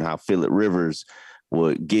Rivers and how Phillip Rivers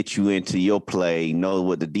would get you into your play, know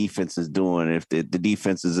what the defense is doing. If the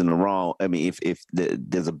defense is in the wrong, if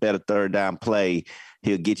there's a better third down play,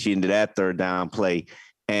 he'll get you into that third down play.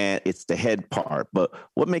 And it's the head part. But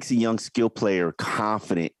what makes a young skill player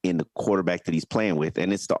confident in the quarterback that he's playing with?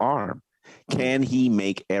 And it's the arm. Can he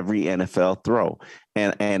make every NFL throw?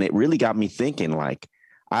 And it really got me thinking, like,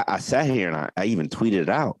 I sat here and I even tweeted it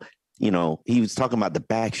out. He was talking about the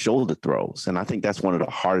back shoulder throws. And I think that's one of the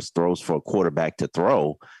hardest throws for a quarterback to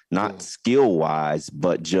throw, not skill wise,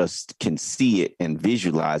 but just can see it and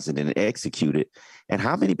visualize it and execute it. And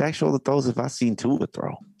how many back shoulder throws have I seen Tua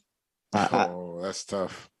throw? That's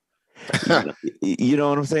tough. You know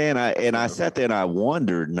what I'm saying? I sat there and I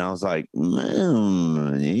wondered, and I was like, I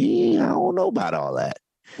don't know about all that.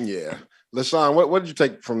 Yeah. LaShawn, what did you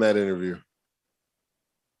take from that interview?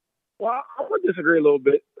 Well, I would disagree a little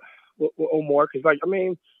bit with Omar because,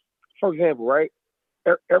 for example, right,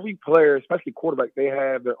 every player, especially quarterback, they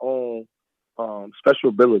have their own special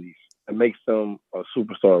abilities that makes them a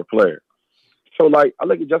superstar player. So, I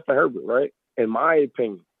look at Justin Herbert, right? In my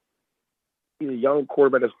opinion, he's a young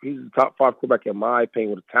quarterback. He's the top 5 quarterback, in my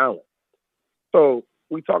opinion, with talent. So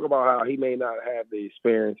we talk about how he may not have the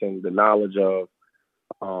experience and the knowledge of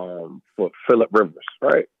for Phillip Rivers,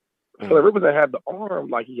 right? Phillip Rivers doesn't have the arm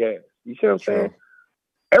like he has. You see what I'm saying?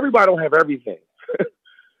 Everybody don't have everything.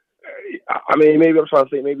 Maybe I'm trying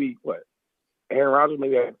to say Aaron Rodgers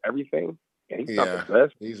maybe has everything, and he's not the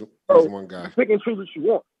best. He's one guy. Pick and choose what you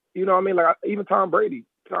want. You know what I mean? Even Tom Brady.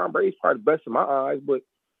 Tom Brady's probably the best in my eyes, but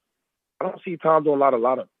I don't see Tom doing a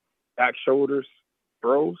lot of back shoulders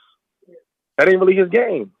throws. That ain't really his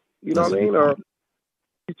game. You know what I mean? Or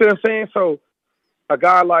you see what I'm saying? So a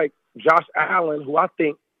guy like Josh Allen, who I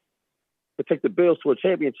think could take the Bills to a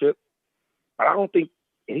championship, but I don't think,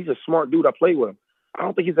 and he's a smart dude, I play with him, I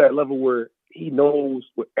don't think he's at a level where he knows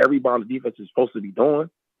what everybody on the defense is supposed to be doing.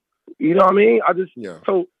 You know what I mean?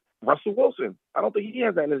 So Russell Wilson, I don't think he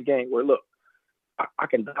has that in his game where, look, I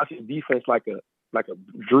can dodge his defense like a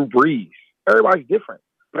Drew Brees. Everybody's different.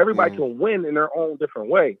 Everybody can win in their own different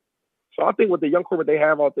way. So I think with the young quarterback they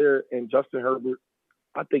have out there in Justin Herbert,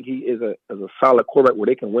 I think he is a solid quarterback where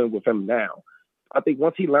they can win with him now. I think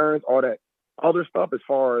once he learns all that other stuff as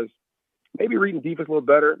far as maybe reading defense a little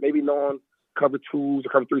better, maybe knowing cover twos or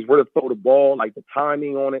cover threes, where to throw the ball, like the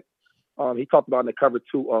timing on it. He talked about in the cover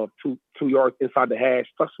two yards inside the hash,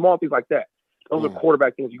 small things like that. Those are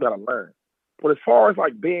quarterback things you got to learn. But as far as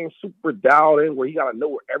like being super dialed in, where you got to know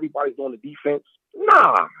what everybody's doing the defense,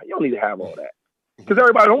 nah, you don't need to have all that because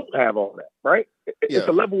everybody don't have all that, right? It's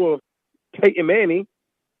a level of Peyton Manning,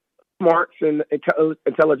 smarts and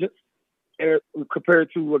intelligence, and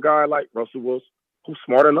compared to a guy like Russell Wilson, who's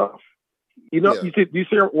smart enough. You know, do you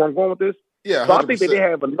see where I'm going with this? Yeah, 100%. So I think that they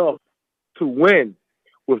have enough to win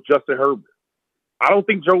with Justin Herbert. I don't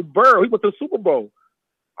think Joe Burrow, he went to the Super Bowl.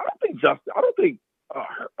 I don't think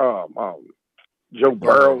Joe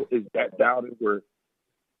Burrow is that doubted where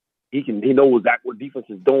he knows what defense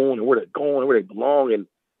is doing and where they're going and where they belong. And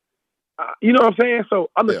you know what I'm saying? So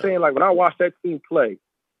I'm just saying, like, when I watch that team play,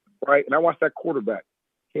 right, and I watch that quarterback,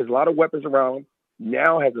 he has a lot of weapons around him,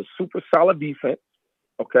 now has a super solid defense,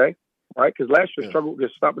 okay, right? Because last year struggled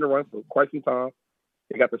with stopping the run for quite some time.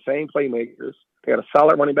 They got the same playmakers. They got a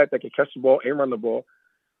solid running back that can catch the ball and run the ball.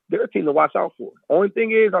 They're a team to watch out for. Only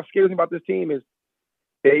thing is, I'm scared about this team is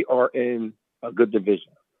they are in a good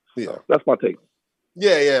division. So that's my take.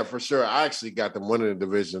 Yeah, for sure. I actually got them winning the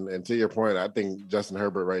division. And to your point, I think Justin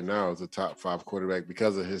Herbert right now is a top 5 quarterback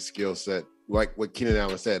because of his skill set. Like what Keenan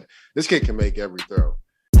Allen said, this kid can make every throw.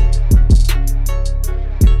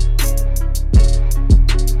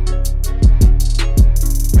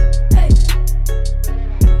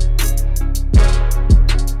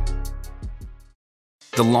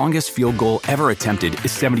 The longest field goal ever attempted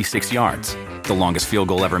is 76 yards. The longest field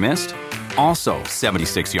goal ever missed? Also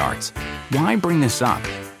 76 yards. Why bring this up?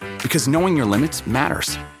 Because knowing your limits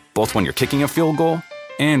matters, both when you're kicking a field goal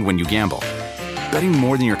and when you gamble. Betting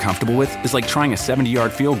more than you're comfortable with is like trying a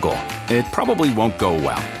 70-yard field goal. It probably won't go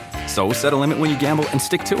well. So set a limit when you gamble and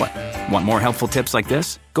stick to it. Want more helpful tips like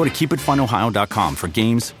this? Go to keepitfunohio.com for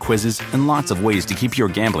games, quizzes, and lots of ways to keep your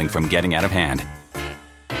gambling from getting out of hand.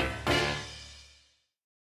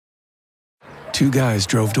 2 guys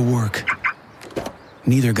drove to work.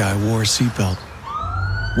 Neither guy wore a seatbelt.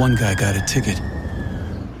 One guy got a ticket.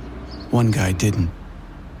 One guy didn't.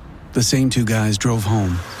 The same 2 guys drove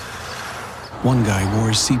home. One guy wore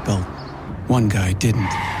his seatbelt. One guy didn't.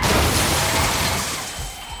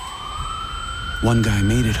 One guy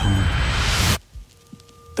made it home.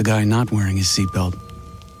 The guy not wearing his seatbelt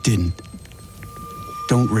didn't.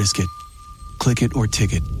 Don't risk it. Click it or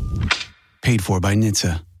ticket. Paid for by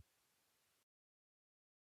NHTSA.